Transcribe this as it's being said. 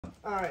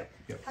All right.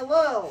 Yep.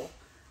 Hello.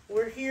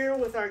 We're here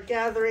with our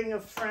gathering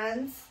of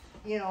friends.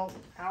 You know,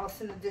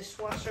 Allison the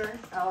dishwasher,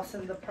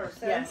 Allison the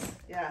person. Yes.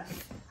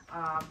 Yes.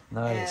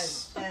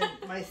 Nice. And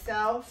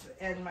myself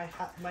and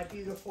my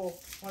beautiful,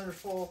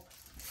 wonderful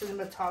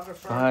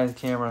cinematographer. Behind the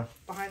camera.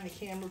 Behind the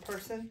camera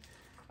person.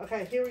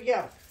 Okay, here we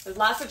go. There's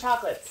lots of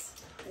chocolates.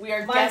 We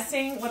are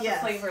guessing what the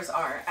flavors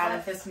are out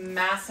of this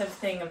massive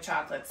thing of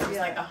chocolates. There's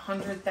like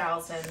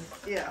 100,000.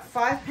 Yeah,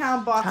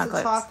 5-pound box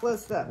of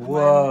chocolates that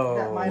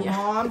my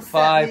mom sent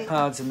 5 me.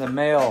 pounds in the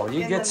mail.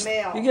 You get the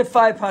mail. you get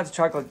 5 pounds of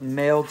chocolate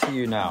mailed to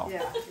you now.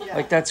 Yeah.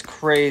 Like that's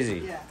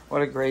crazy. Yeah.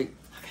 What a great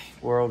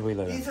world we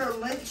live in. These are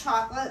Lindt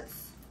chocolates.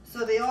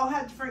 So they all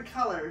have different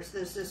colors.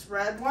 There's this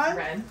red one.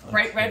 Red.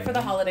 Bright red for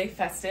the holiday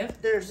festive.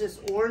 There's this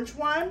orange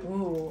one.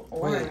 Ooh,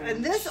 orange.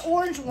 And this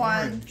orange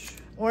one,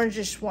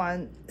 orangish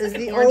one, is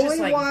the orange only is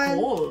like one.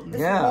 gold. It's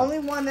the only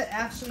one that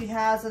actually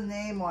has a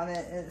name on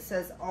it, and it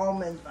says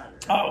almond butter.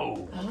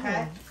 Oh.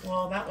 Okay.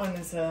 Well, that one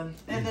is a.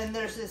 And then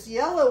there's this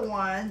yellow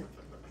one.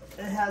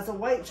 It has a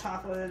white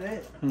chocolate in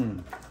it.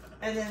 And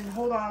then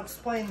hold on, I'll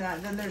explain that.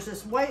 And then there's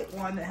this white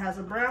one that has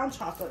a brown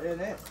chocolate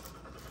in it.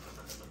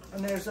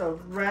 And there's a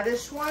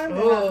reddish one.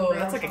 Oh,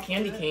 that's like a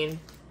candy cane.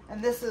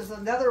 And this is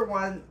another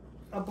one,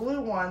 a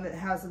blue one that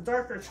has a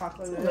darker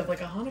chocolate in it.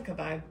 Like a Hanukkah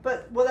vibe.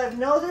 But what I've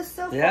noticed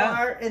so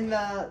far in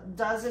the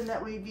dozen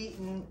that we've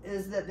eaten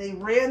is that they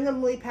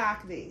randomly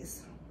pack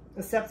these,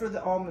 except for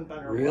the almond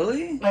butter.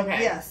 Really?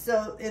 Okay. Yes.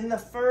 So in the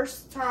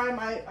first time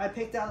I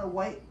picked out a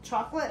white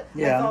chocolate,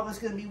 I thought it was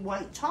going to be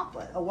white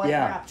chocolate, a white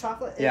wrapped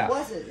chocolate. It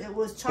wasn't. It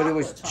was chocolate. But it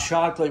was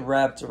chocolate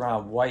wrapped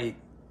around white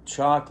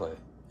chocolate.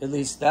 At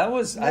least that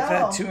was, I've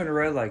had 2 in a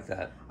row like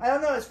that. I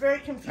don't know, it's very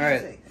confusing. All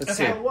right, let's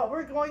see. So what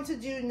we're going to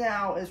do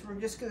now is we're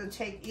just going to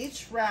take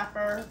each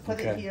wrapper, put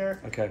it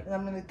here, and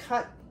I'm going to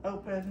cut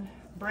open,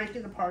 break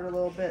it apart a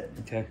little bit,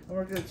 and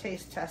we're going to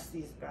taste test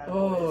these bad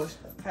boys.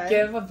 Okay?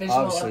 Give a visual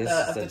of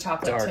Obviously, the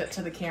chocolate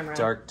to the camera.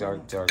 Dark.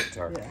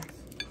 Yeah.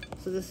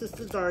 So this is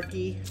the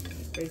darkie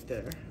right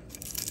there.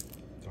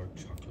 Dark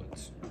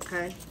chocolates.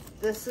 Okay.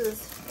 This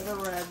is the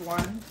red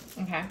one.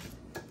 Okay.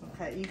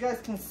 Okay, you guys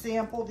can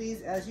sample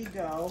these as you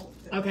go.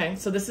 Okay,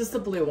 so this is the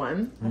blue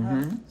one.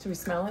 Should we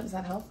smell it? Does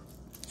that help?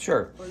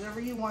 Sure. Whatever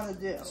you want to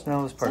do.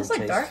 Smell this part. Smells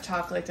like dark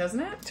chocolate,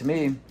 doesn't it? To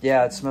me,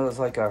 yeah, it smells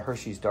like a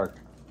Hershey's Dark.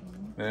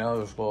 You know,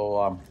 those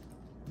little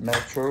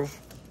miniatures.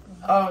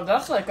 Oh,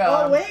 that's like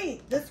a... Oh,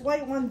 wait. This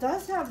white one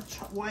does have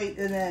white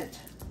in it.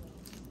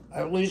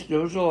 At least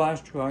those are the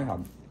last 2 I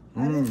had.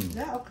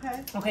 Yeah,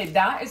 okay. Okay,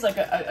 that is like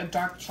a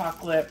dark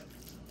chocolate,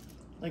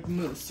 like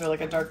mousse, or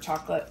like a dark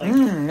chocolate, like...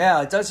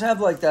 Yeah, it does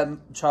have like that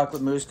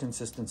chocolate mousse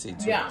consistency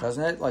to it,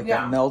 doesn't it? Like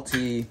that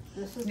melty,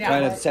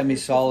 kind of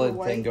semi-solid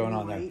thing going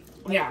on there.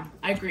 Yeah,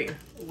 I agree.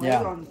 White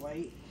on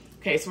white.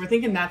 Okay, so we're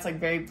thinking that's like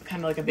very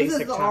kind of like a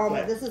basic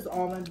chocolate. This is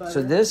almond butter.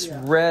 So this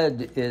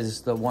red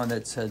is the one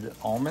that said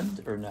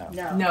almond, or no?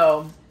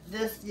 No.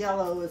 This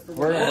yellow is the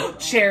one.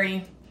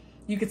 Cherry.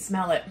 You could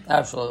smell it.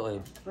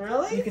 Absolutely.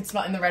 Really? You could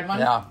smell in the red one?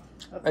 Yeah.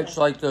 Okay. It's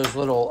like those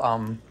little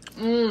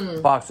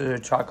boxes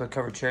of chocolate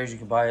covered cherries. You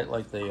can buy it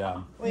like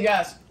the...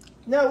 Yes.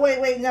 No,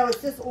 wait. No,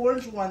 it's this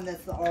orange one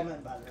that's the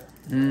almond butter.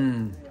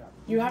 Yeah.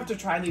 You have to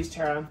try these,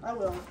 Tara. I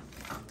will.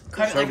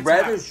 Cut so it like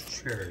red is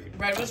cherry.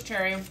 Red was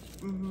cherry.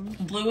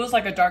 Blue is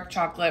like a dark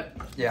chocolate.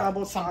 Yeah.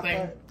 Double something.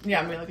 chocolate.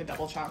 Yeah, maybe like a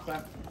double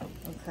chocolate.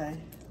 Okay.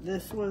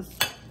 This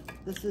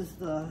is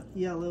the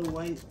yellow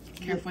white.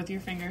 Careful with your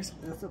fingers.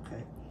 That's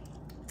okay.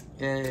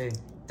 Yay.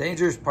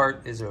 Dangerous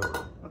part is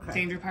over. Okay.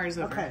 Danger part is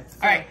over. Okay.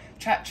 All right.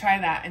 Try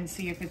that and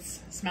see if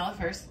it's... Smell it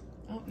first.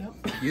 Oh, no.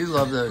 You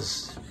love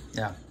those.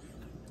 Yeah.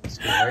 It's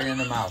good. Right in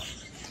the mouth.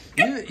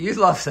 You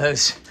love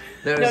those.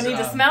 You don't need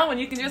to smell when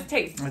you can just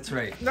taste. That's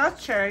right. Not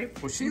cherry.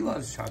 Well, she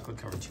loves chocolate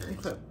covered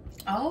cherries.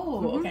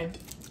 Oh, okay.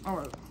 All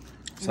right.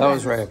 So that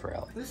was right up her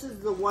alley. This is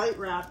the white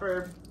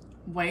wrapper.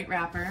 White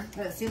wrapper.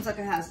 And it seems like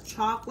it has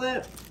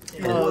chocolate.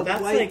 Oh,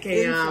 that's like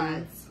a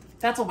insides.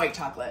 that's a white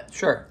chocolate.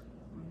 Sure.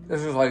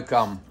 This is like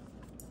I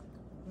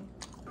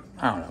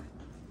don't know.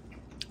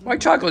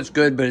 White chocolate's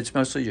good, but it's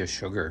mostly just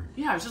sugar.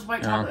 Yeah, it's just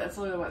white chocolate. That's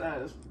literally what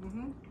that is.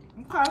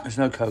 Okay. There's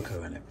no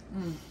cocoa in it.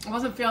 I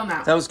wasn't feeling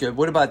that. That was good.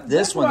 What about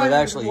this one that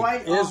actually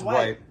is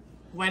white?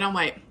 White on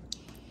white.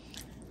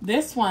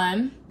 This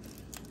one.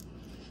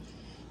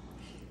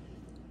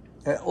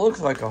 It looks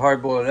like a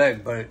hard-boiled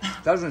egg, but it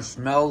doesn't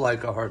smell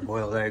like a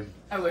hard-boiled egg.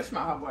 I wish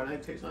my hot water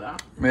tasted like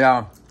that.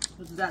 Yeah.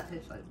 What does that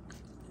taste like?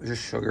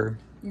 Just sugar.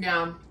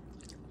 Yeah.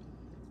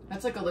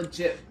 That's like a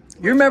legit.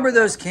 You remember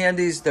those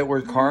candies that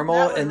were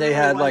caramel and they really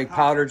had white like chocolate.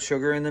 powdered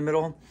sugar in the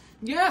middle?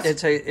 Yes.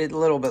 It's a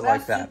little bit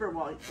like that. Super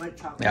white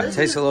chocolate. Yeah, it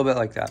tastes a little bit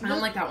like that. I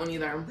don't like that one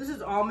either. This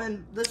is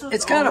almond.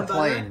 It's kind of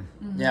plain.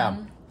 Yeah.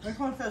 This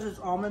one says it's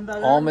almond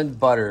butter. Almond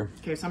butter.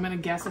 Okay, so I'm gonna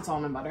guess it's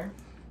almond butter.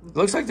 It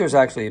looks like there's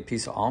actually a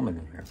piece of almond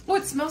in here. Oh,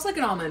 it smells like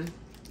an almond.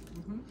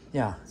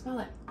 Yeah. Smell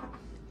it.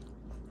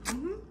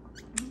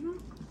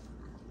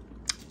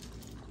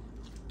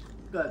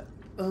 Good.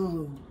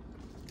 Oh,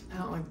 I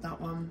don't like that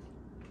one.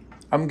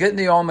 I'm getting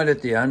the almond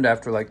at the end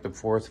after like the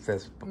 4th,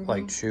 5th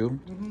like chew.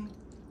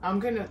 I'm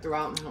gonna throw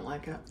out and I don't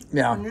like it.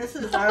 Yeah. And this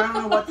is, I don't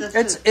know what this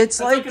is. It's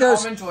like an those.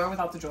 Almond Joy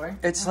without the joy.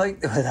 It's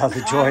like without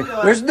the joy.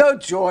 There's no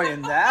joy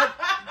in that.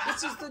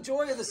 This is the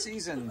joy of the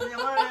season. This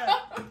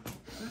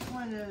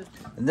one is.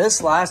 And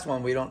this last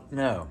one we don't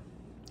know,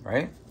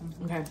 right?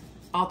 Okay,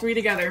 all three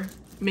together.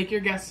 Make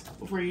your guess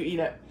before you eat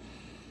it.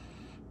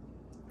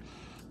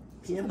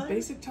 Peanut butter?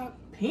 Basic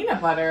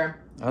peanut butter.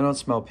 I don't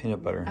smell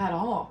peanut butter At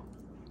all.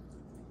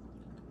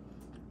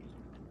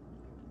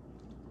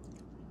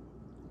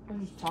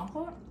 Is it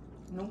chocolate?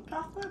 No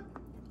chocolate?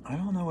 I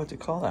don't know what to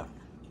call that.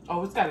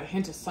 Oh, it's got a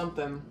hint of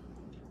something.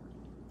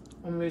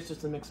 Or maybe it's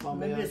just a mix of all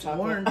Maybe it's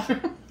chocolate. orange.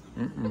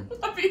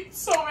 That'd be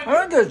so many.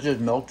 I think it's just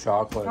milk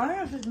chocolate. I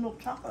think it's just milk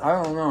chocolate.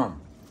 I don't know.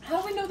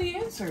 How do we know the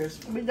answers?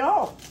 We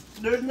don't.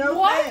 There's no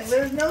What? thing.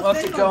 There's no We'll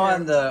have thing to go on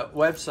on the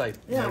website.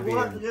 Yeah, maybe we'll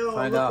have to and go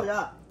find look out. it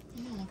up.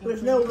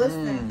 There's no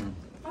listing.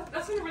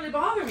 That's gonna really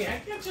bother me.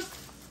 I can't just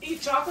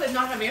eat chocolate and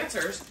not have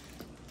answers.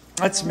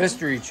 That's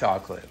mystery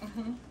chocolate.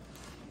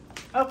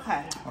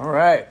 Okay. All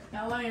right.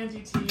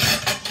 LINDT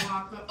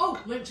chocolate.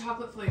 Oh, Lindt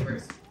chocolate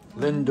flavors.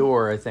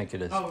 Lindor, I think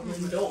it is. Oh,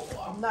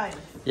 Lindor. Nice.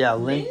 Yeah,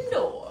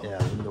 Lindor. Yeah,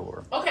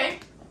 Lindor. Okay.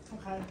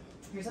 Okay.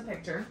 Here's a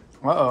picture.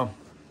 Uh-oh.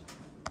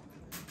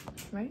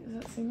 Right?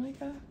 Does that seem like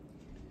that?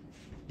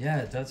 Yeah,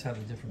 it does have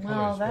a different Well,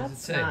 colors. What does it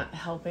that's say? not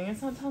helping.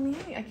 It's not telling me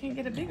anything. I can't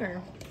get it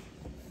bigger.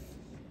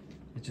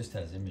 It just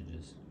has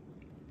images.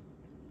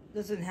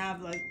 Doesn't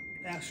have like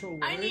actual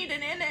words. I need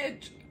an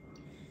image.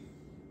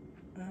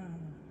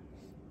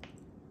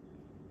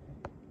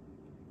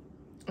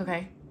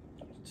 Okay.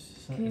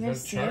 Can you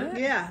guys see it?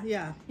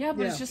 Yeah. Yeah,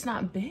 but it's just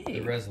not big.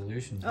 The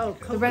resolution's Oh,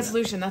 The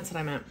resolution, that's what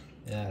I meant.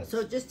 Yeah.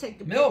 So just take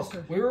the Milk.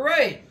 picture. We were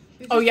right.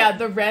 Oh yeah,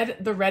 the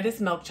red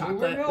is milk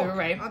chocolate. We were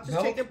right. I'll just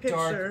Milk, take a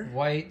picture. dark,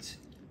 white,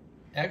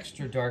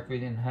 extra dark we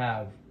didn't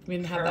have. We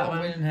didn't have Caramel, that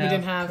one. We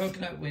didn't have.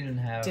 Coconut We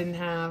didn't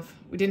have.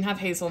 We didn't have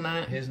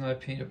hazelnut.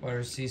 Hazelnut, peanut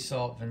butter, sea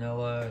salt,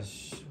 vanilla,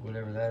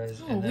 whatever that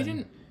is. Oh, and we then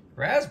didn't.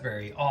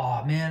 Raspberry.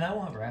 Oh man, I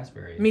want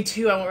raspberry. Me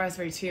too. I want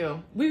raspberry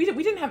too. We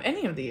didn't have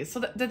any of these. So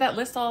did that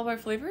list all of our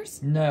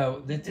flavors?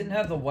 No, it didn't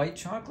have the white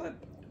chocolate.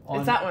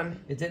 It's that one.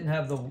 It didn't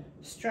have the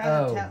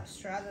Strata.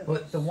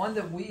 But the one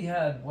that we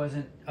had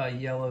wasn't a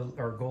yellow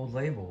or gold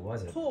label,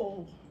 was it?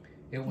 Cool.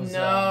 It was.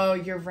 No,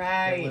 you're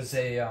right. It was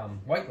a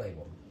white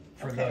label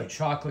for the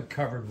chocolate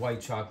covered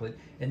white chocolate,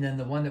 and then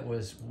the one that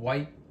was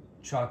white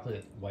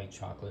chocolate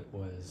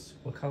was,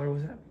 what color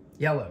was that?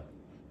 Yellow.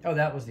 Oh,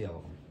 that was the yellow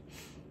one.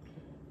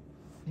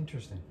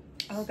 Interesting.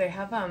 Oh, they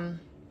have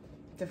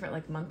different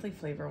like monthly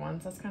flavor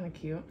ones. That's kind of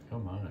cute. Oh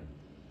my.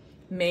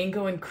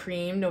 Mango and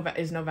cream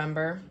is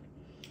November.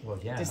 Well,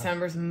 yeah.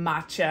 December's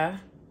matcha,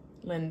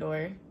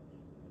 Lindor.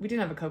 We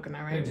didn't have a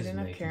coconut, right? We didn't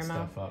have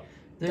caramel.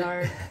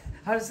 Dark.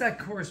 How does that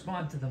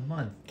correspond to the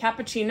month?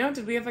 Cappuccino.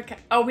 Did we have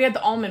oh, we had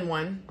the almond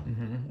one,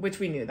 which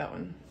we knew that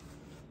one.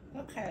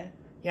 Okay.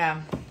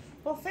 Yeah.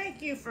 Well,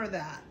 thank you for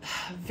that.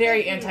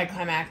 Very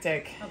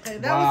anticlimactic. Okay,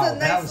 that was a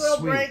nice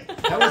little break.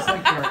 That was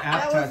like our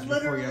appetizer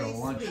before you literally go to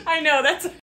lunch. sweet. I know, that's